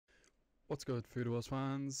What's good, Food Wars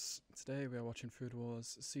fans? Today we are watching Food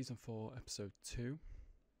Wars Season 4, Episode 2.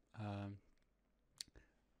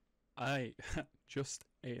 I just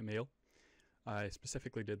ate a meal. I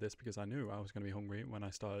specifically did this because I knew I was going to be hungry when I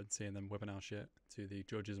started seeing them whipping out shit to the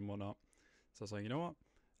judges and whatnot. So I was like, you know what?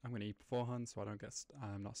 I'm going to eat beforehand so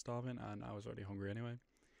I'm not starving, and I was already hungry anyway.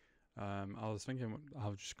 I was thinking I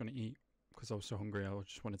was just going to eat because I was so hungry. I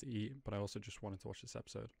just wanted to eat, but I also just wanted to watch this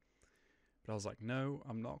episode. But I was like, no,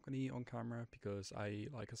 I'm not going to eat on camera because I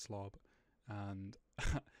eat like a slob, and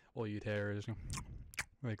all you'd hear is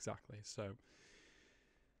exactly. So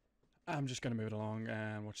I'm just going to move it along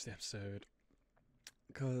and watch the episode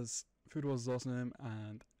because Food Wars is awesome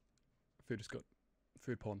and food is good.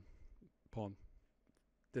 Food porn.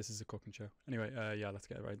 This is a cooking show. Anyway, yeah, let's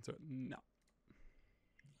get right into it now.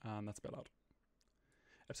 And that's a bit loud.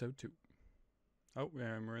 Episode 2. Oh,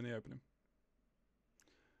 we're in the opening.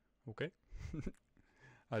 Okay.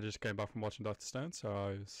 I just came back from watching Dr. Stone, so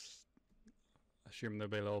I was assuming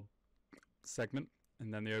there'd be a little segment,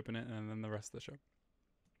 and then they open it, and then the rest of the show.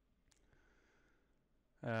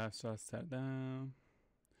 So let's set it down.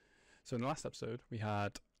 So in the last episode, we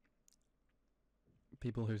had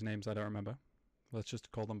people whose names I don't remember. Let's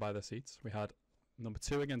just call them by their seats. We had number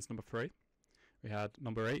 2 against number 3. We had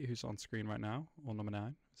number 8, who's on screen right now, or number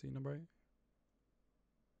 9. Is he number 8?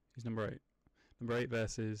 He's number 8. Number 8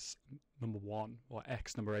 versus number 1, or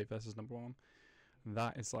X number 8 versus number 1. And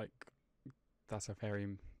that is that's a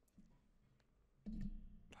very,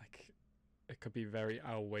 it could be very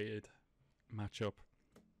outweighed matchup.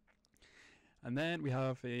 And then we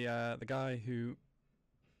have the guy who,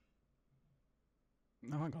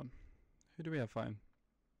 no, hang on, who do we have fighting?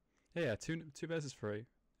 Yeah, 2 versus 3,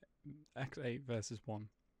 X8 versus 1.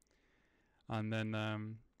 And then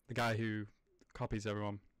the guy who copies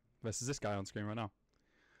everyone versus this guy on screen right now.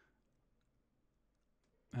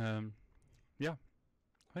 Yeah,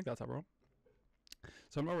 I think that's everyone.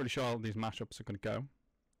 So I'm not really sure how these matchups are going to go.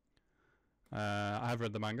 I have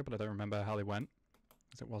read the manga, but I don't remember how they went,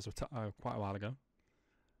 as it was quite a while ago.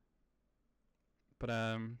 But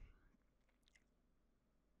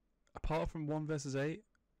apart from 1 versus 8,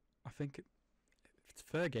 I think it's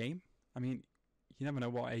fair game. I mean, you never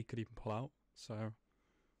know what 8 could even pull out, so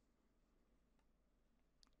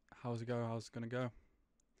how's it going to go?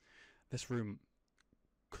 This room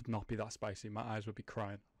could not be that spicy. My eyes would be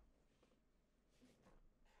crying.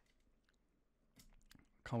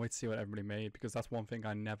 Can't wait to see what everybody made, because that's one thing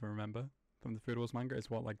I never remember from the Food Wars manga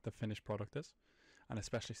is what the finished product is, and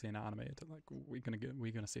especially seeing it animated.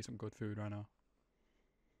 We're gonna see some good food right now.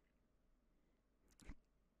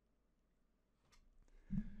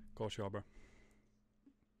 Course you are, bro.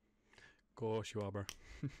 Course you are, bro.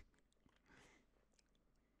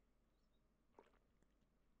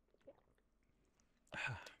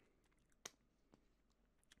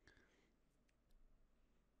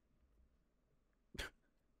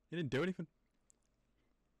 He didn't do anything.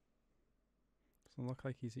 Doesn't look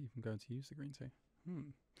like he's even going to use the green tea.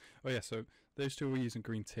 Oh yeah, so those two were using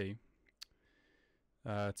green tea.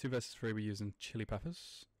 2 versus 3 were using chili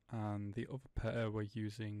peppers, and the other pair were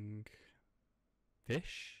using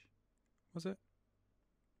fish. Was it?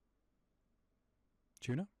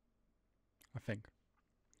 Tuna? I think.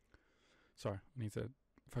 Sorry, I need to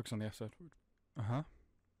focus on the episode.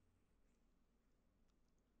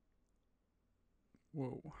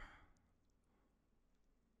 Whoa.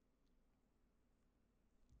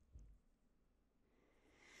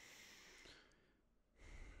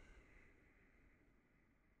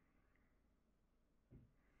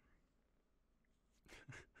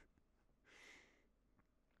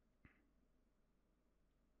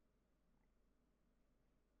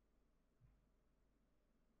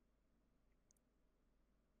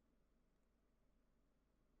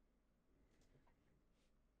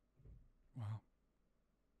 Wow.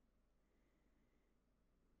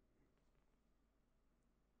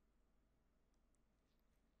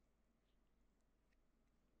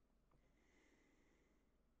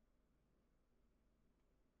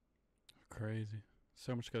 Crazy.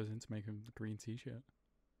 So much goes into making the green tea shit.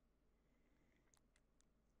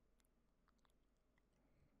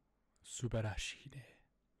 Subarashide.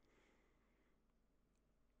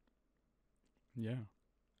 Yeah.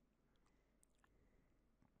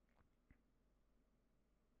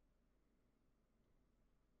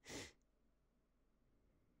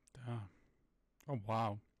 Damn. Oh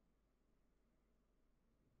wow.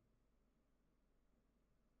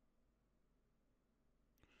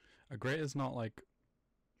 A grate is not like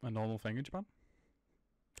a normal thing in Japan.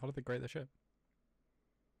 How do they grate their shit?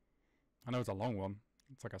 I know it's a long one.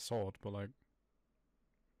 It's like a sword, but are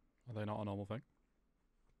they not a normal thing?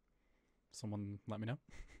 someone let me know.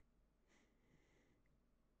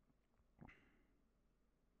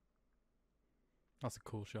 That's a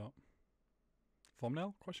cool shot.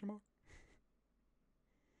 Thumbnail? Question mark?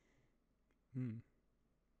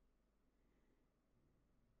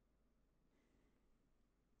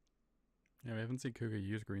 Yeah, we haven't seen Cougar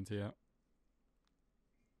use green tea yet.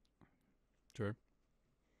 True.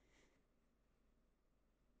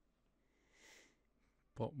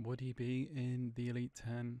 But would he be in the Elite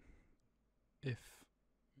 10 if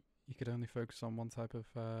he could only focus on one type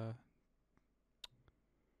of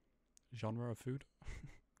genre of food?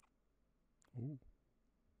 Ooh.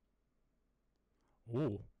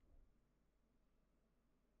 Ooh.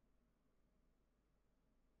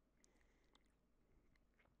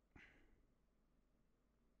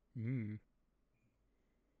 Mmm.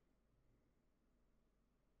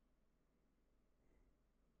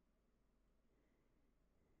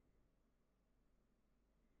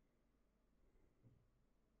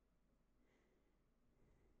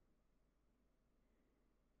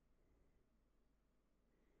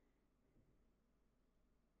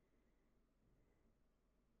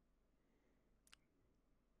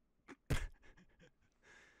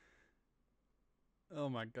 Oh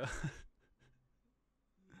my god.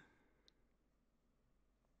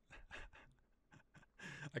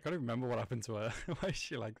 I can't even remember what happened to her. Why is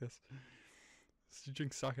she like this? Does she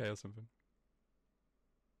drink sake or something?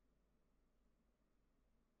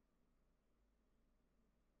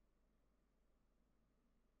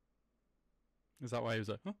 Is that why he was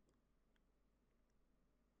like, huh?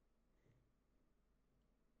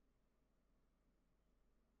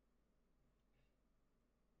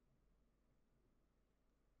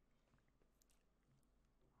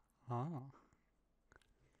 Ah.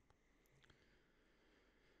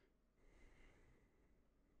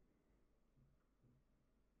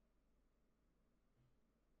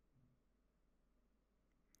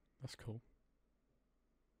 That's cool.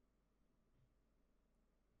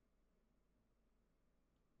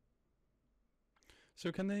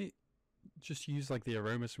 So can they just use like the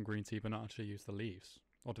aromas from green tea but not actually use the leaves?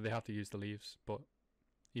 Or do they have to use the leaves, but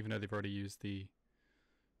even though they've already used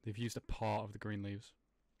they've used a part of the green leaves?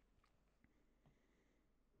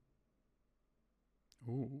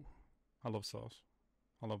 Ooh. I love sauce.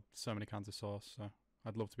 I love so many kinds of sauce, so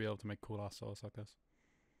I'd love to be able to make cool ass sauce like this.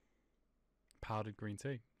 Powdered green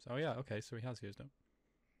tea. So yeah, okay, so he has used it.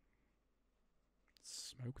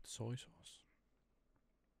 Smoked soy sauce.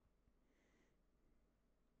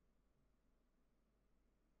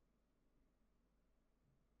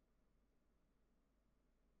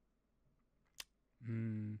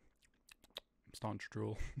 I'm starting to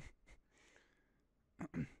drool.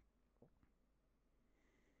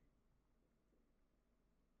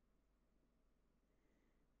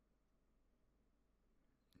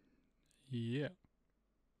 Yeah.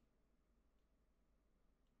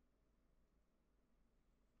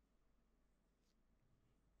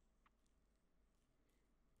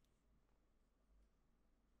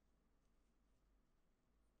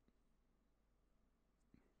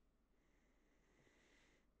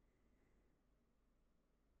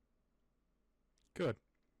 Good.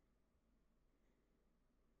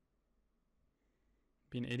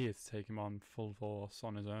 Be an idiot to take him on full force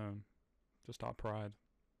on his own. Just out of pride.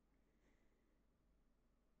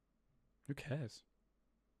 Who cares?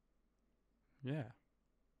 Yeah.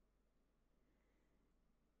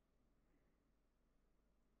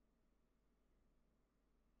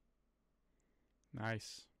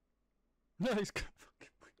 Nice. No, he's got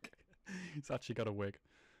he's actually got a wig.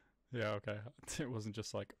 Yeah, okay. It wasn't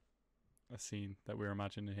just like a scene that we were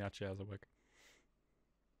imagining. He actually has a wig.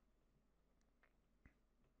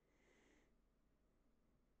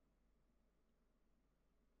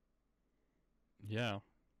 Yeah.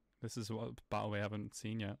 This is what battle we haven't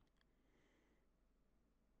seen yet.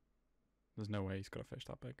 There's no way he's got a fish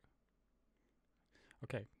that big.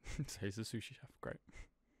 Okay, so he's a sushi chef. Great.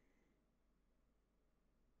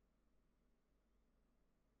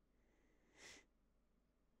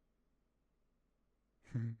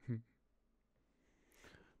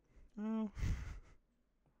 Oh.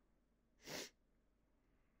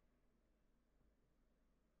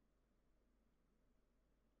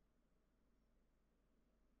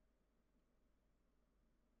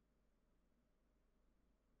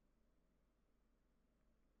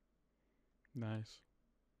 Nice.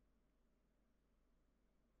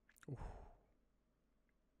 Ooh.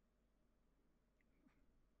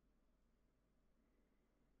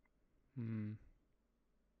 Hmm.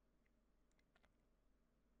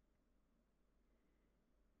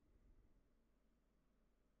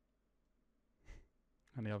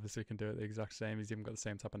 And he obviously can do it the exact same. He's even got the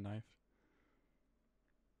same type of knife.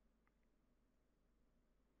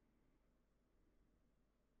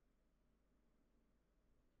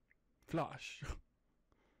 Flash.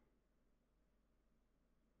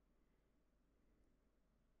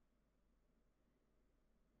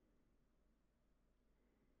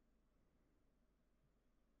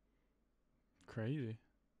 Crazy.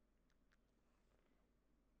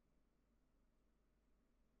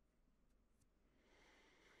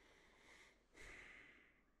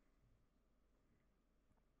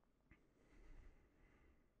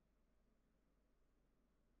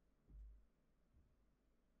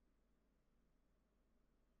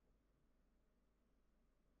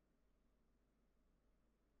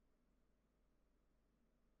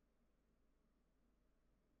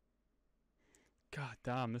 God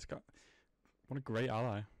damn, this guy. What a great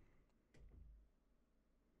ally.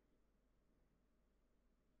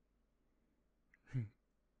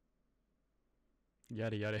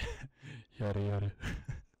 Yada yada. Yada yada.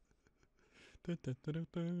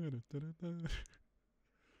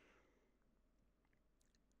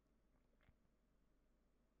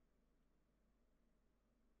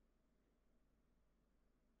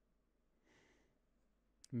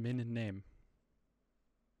 Min name.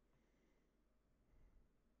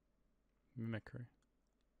 Mimicry.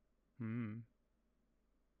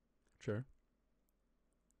 Sure.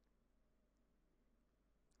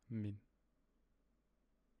 Min.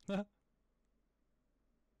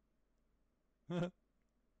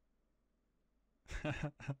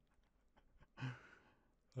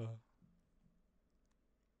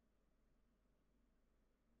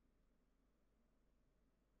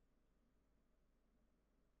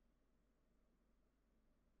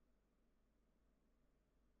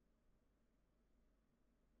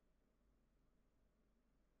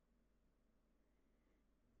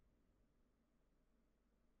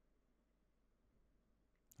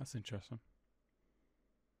 That's interesting.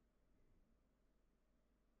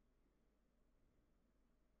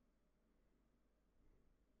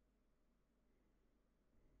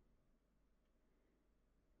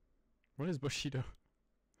 What is Bushido?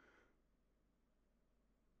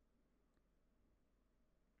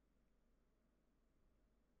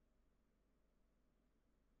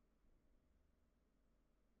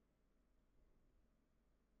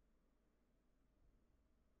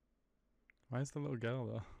 Why is the little girl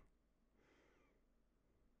there?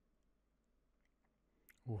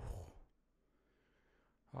 Ooh.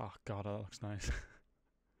 Oh god, that looks nice.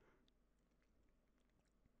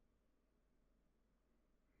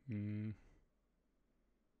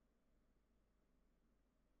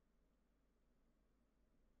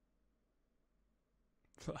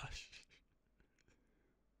 Flash.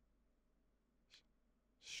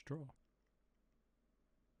 Straw.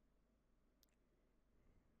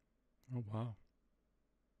 Oh wow.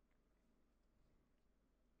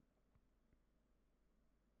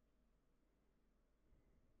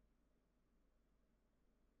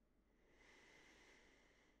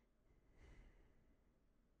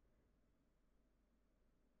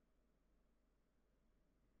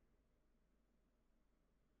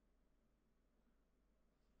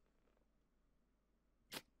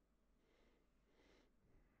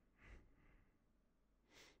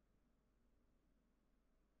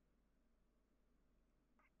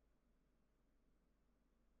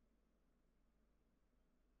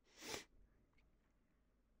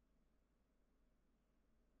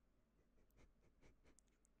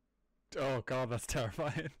 Oh god, that's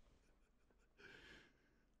terrifying.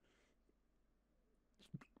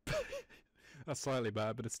 That's slightly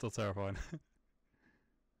bad, but it's still terrifying.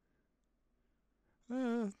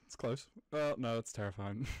 It's close. Oh no, it's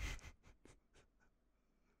terrifying.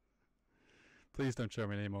 Please don't show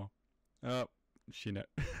me anymore. Oh, she know.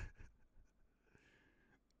 I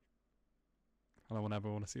don't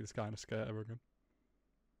ever want to see this guy in a skirt ever again.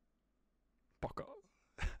 Fuck off.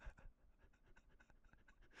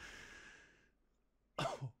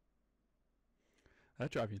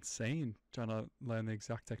 That'd drive you insane trying to learn the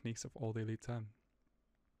exact techniques of all the Elite 10.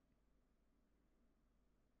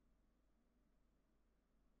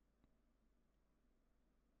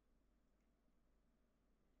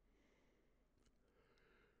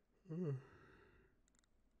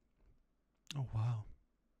 Oh wow.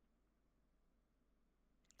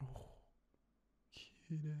 Oh,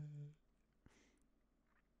 cute.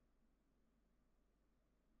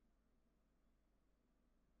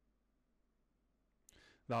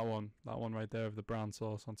 That one right there with the brown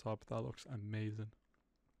sauce on top, that looks amazing.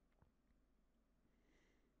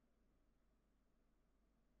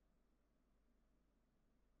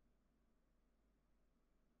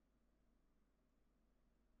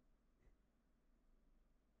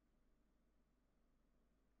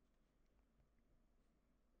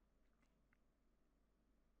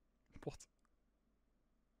 What?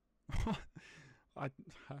 I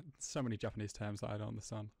so many Japanese terms that I don't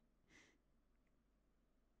understand.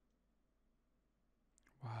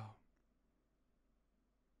 Wow.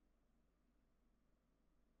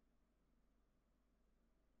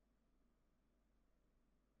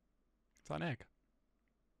 Is that an egg?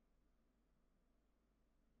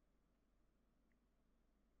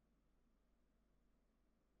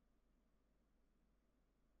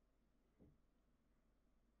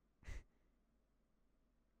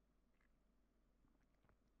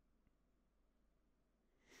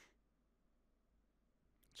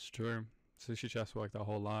 It's true. Sushi chefs work their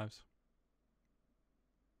whole lives.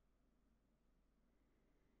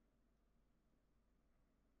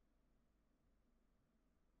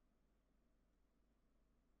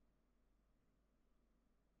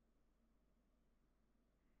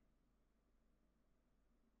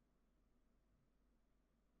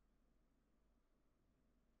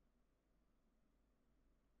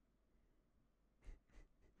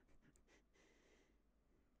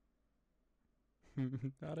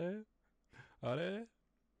 Are they? Are they?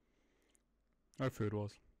 Oh, food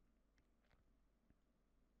wars.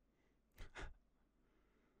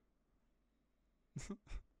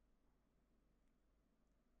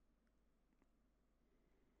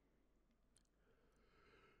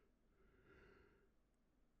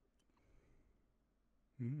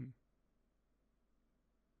 Mm.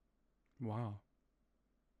 Wow.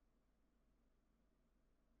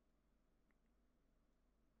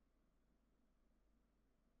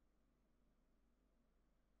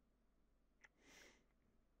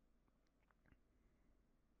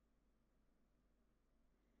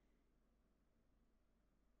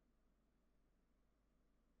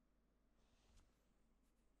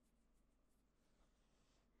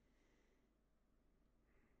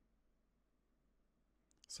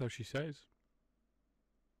 So she says.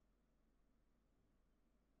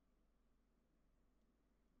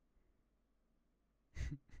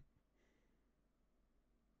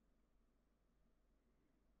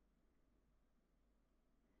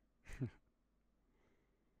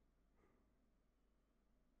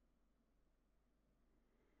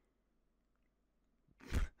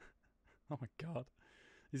 Oh my god.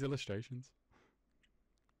 These illustrations.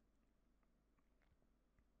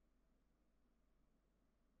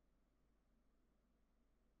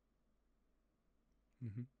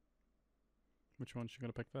 Mm-hmm. Which one's she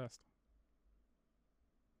gonna pick first?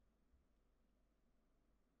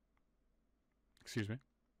 Excuse me.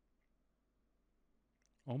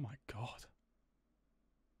 Oh my god.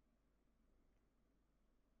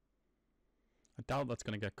 I doubt that's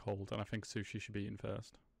gonna get cold, and I think sushi should be eaten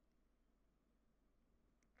first.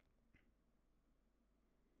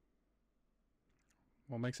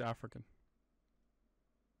 What makes it African?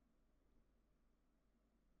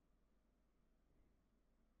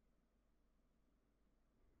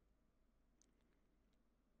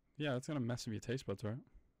 Yeah, it's gonna mess with your taste buds, right?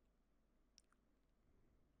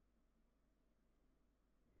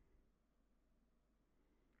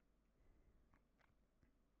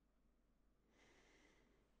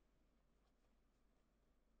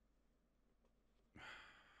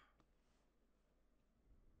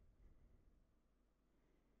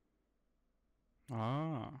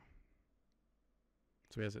 Ah.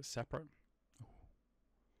 So he has it separate.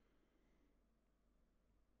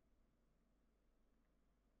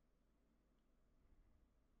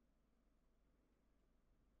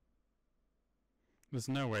 There's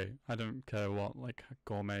no way. I don't care what like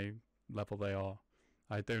gourmet level they are.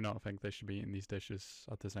 I do not think they should be eating these dishes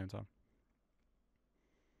at the same time.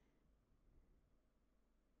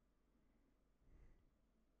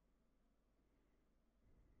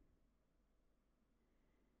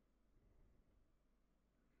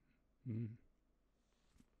 Mm.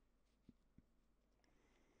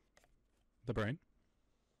 The brain.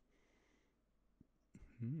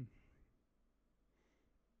 Mm.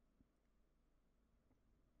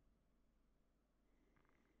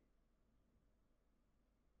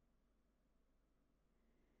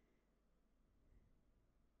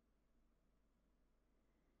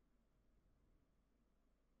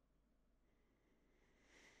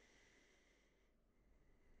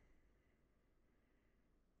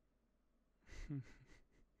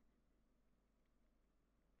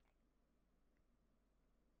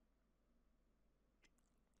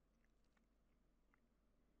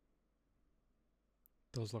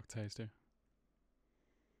 Does look tasty.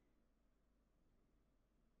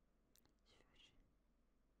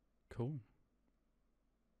 Cool.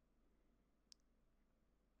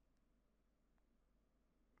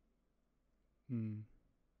 Mm.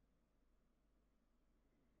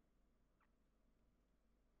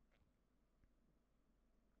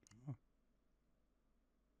 Oh.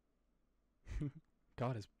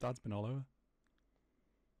 God, his dad's been all over.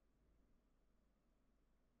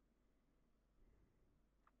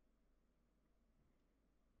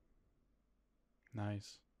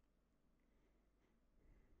 Nice.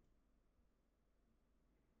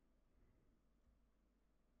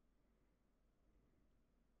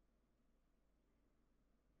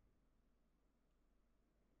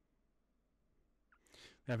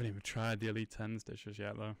 They haven't even tried the Elite 10s dishes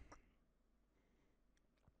yet, though.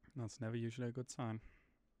 That's never usually a good sign.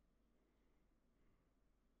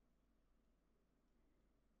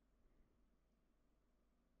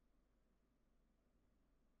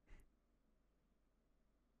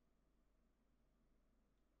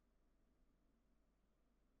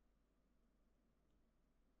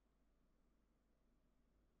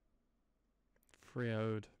 Free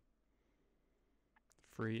ode.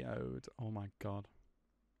 Free ode. Oh my god.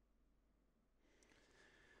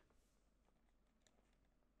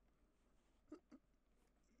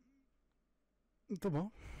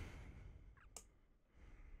 Double.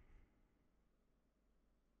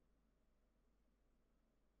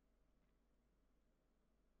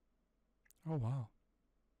 Oh wow.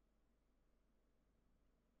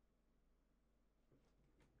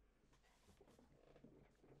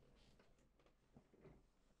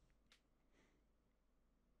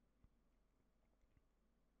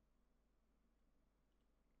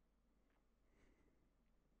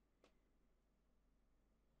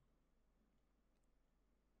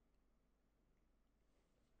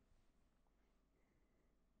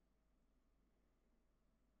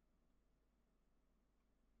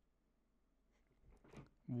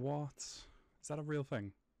 What? Is that a real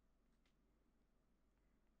thing?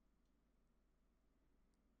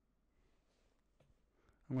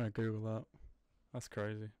 I'm gonna Google that. That's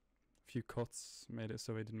crazy. A few cuts made it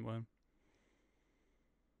so he didn't win.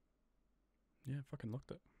 Yeah, fucking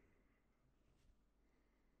looked it.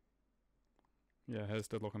 Yeah, hers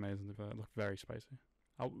did look amazing. It looked very spicy.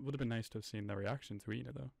 It would have been nice to have seen their reaction to eating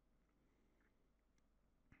it though.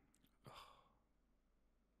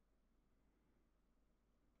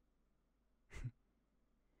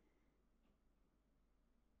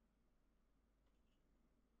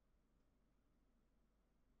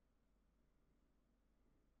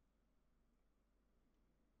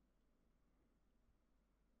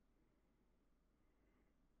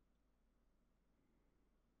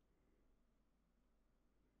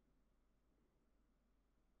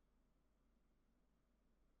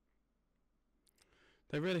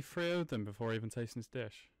 They really free-owed them before even tasting this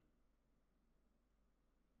dish.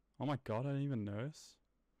 Oh my god, I didn't even notice.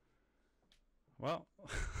 Well,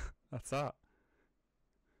 that's that.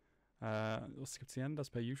 We'll skip to the end as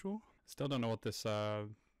per usual. Still don't know what this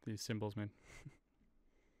these symbols mean.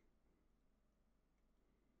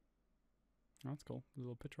 Oh, that's cool. There's a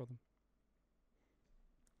little picture of them.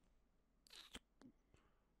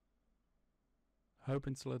 Hope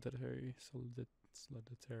and solidarity.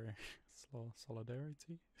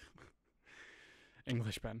 Solidarity.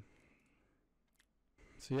 English pen.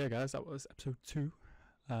 So yeah, guys, that was episode 2.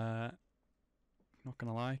 Not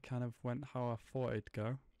gonna lie, kind of went how I thought it'd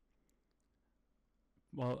go.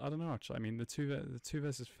 Well, I don't know actually. I mean, the two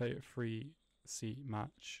versus 3 seat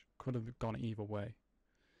match could have gone either way.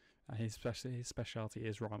 His specialty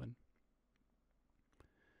is ramen.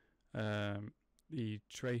 The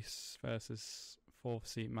Trace versus 4th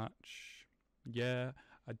seat match. Yeah,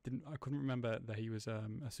 I couldn't remember that he was a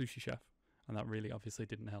sushi chef, and that really obviously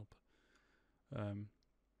didn't help.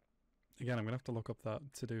 Again, I'm gonna have to look up that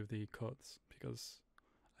to do the cuts because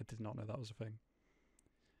I did not know that was a thing.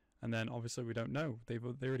 And then obviously we don't know. They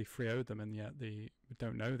already 3-0'd them, and yet we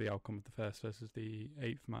don't know the outcome of the 1st versus the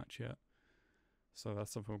 8th match yet. So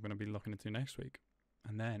that's something we're going to be looking into next week.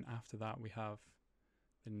 And then after that we have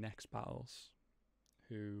the next battles,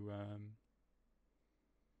 who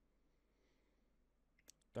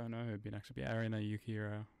don't know who'd be next. It'd be Arena,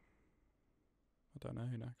 Yukihiro. I don't know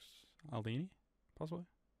who next. Aldini, possibly.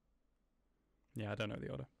 Yeah, I don't know the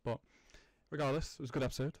order, but regardless, it was a good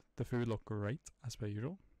episode. The food looked great as per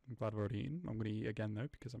usual. I'm glad I've already eaten. I'm going to eat again though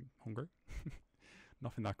because I'm hungry.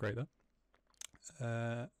 Nothing that great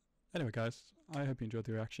though. Anyway, guys, I hope you enjoyed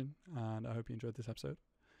the reaction, and I hope you enjoyed this episode.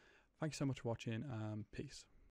 Thank you so much for watching, and peace.